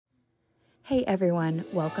Hey everyone,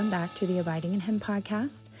 welcome back to the Abiding in Him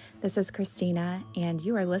podcast. This is Christina, and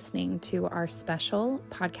you are listening to our special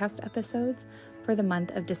podcast episodes for the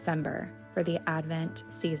month of December for the Advent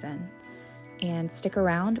season. And stick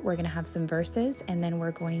around, we're going to have some verses, and then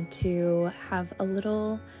we're going to have a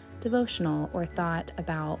little devotional or thought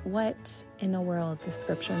about what in the world the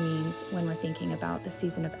scripture means when we're thinking about the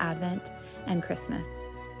season of Advent and Christmas.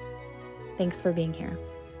 Thanks for being here.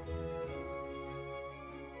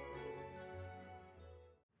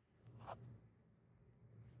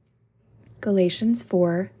 Galatians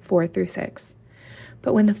 4:4-6.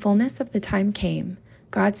 But when the fullness of the time came,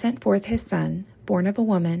 God sent forth his Son, born of a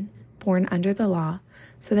woman, born under the law,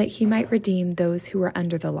 so that he might redeem those who were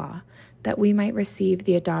under the law, that we might receive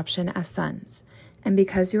the adoption as sons. And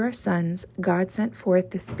because you are sons, God sent forth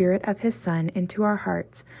the Spirit of his Son into our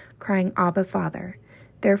hearts, crying, Abba, Father.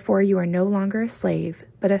 Therefore you are no longer a slave,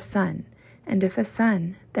 but a son, and if a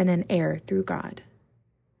son, then an heir through God.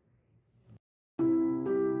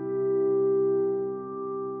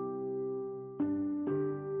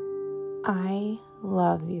 I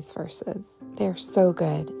love these verses. They're so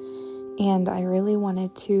good. And I really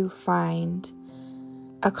wanted to find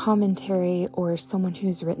a commentary or someone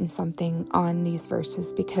who's written something on these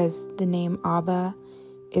verses because the name Abba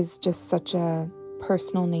is just such a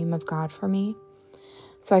personal name of God for me.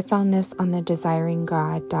 So I found this on the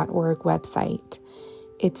desiringgod.org website.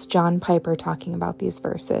 It's John Piper talking about these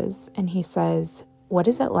verses. And he says, what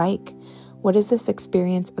is it like? What is this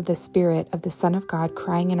experience of the Spirit of the Son of God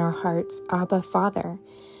crying in our hearts, Abba, Father?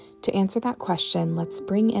 To answer that question, let's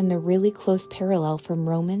bring in the really close parallel from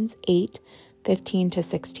Romans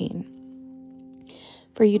 8:15-16.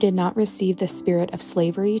 For you did not receive the spirit of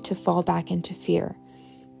slavery to fall back into fear,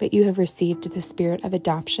 but you have received the Spirit of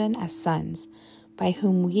adoption as sons, by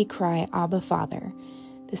whom we cry, Abba, Father.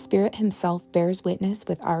 The Spirit himself bears witness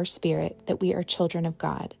with our spirit that we are children of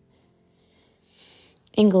God.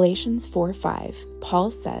 In Galatians 4:5,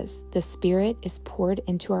 Paul says, the Spirit is poured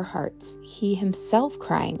into our hearts, he himself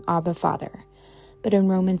crying, Abba, Father. But in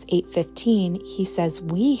Romans 8:15, he says,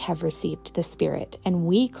 we have received the Spirit, and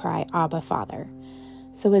we cry, Abba, Father.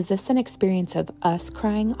 So is this an experience of us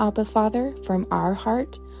crying, Abba, Father, from our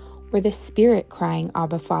heart, or the Spirit crying,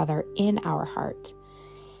 Abba, Father, in our heart?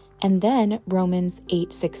 And then Romans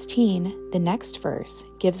 8:16, the next verse,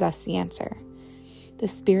 gives us the answer. The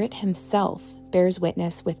Spirit himself bears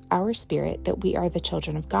witness with our spirit that we are the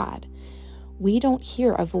children of God. We don't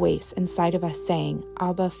hear a voice inside of us saying,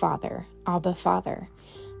 Abba, Father,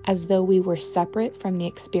 as though we were separate from the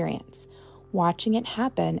experience, watching it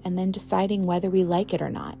happen and then deciding whether we like it or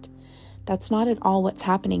not. That's not at all what's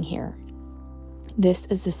happening here. This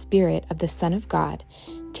is the Spirit of the Son of God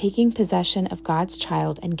taking possession of God's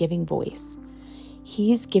child and giving voice.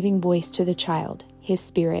 He's giving voice to the child, his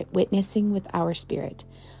spirit witnessing with our spirit,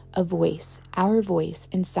 a voice, our voice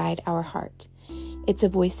inside our heart. It's a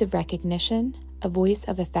voice of recognition, a voice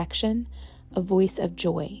of affection, a voice of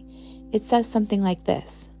joy. It says something like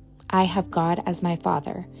this: I have God as my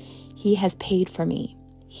Father. He has paid for me.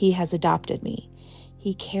 He has adopted me.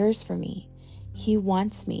 He cares for me. He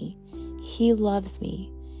wants me. He loves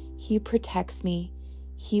me. He protects me.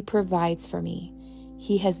 He provides for me.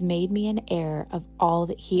 He has made me an heir of all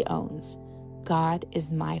that he owns. God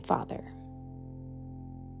is my Father.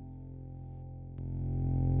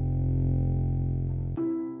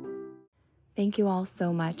 Thank you all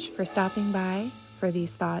so much for stopping by for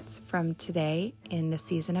these thoughts from today in the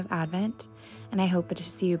season of Advent, and I hope to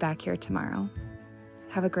see you back here tomorrow.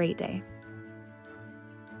 Have a great day.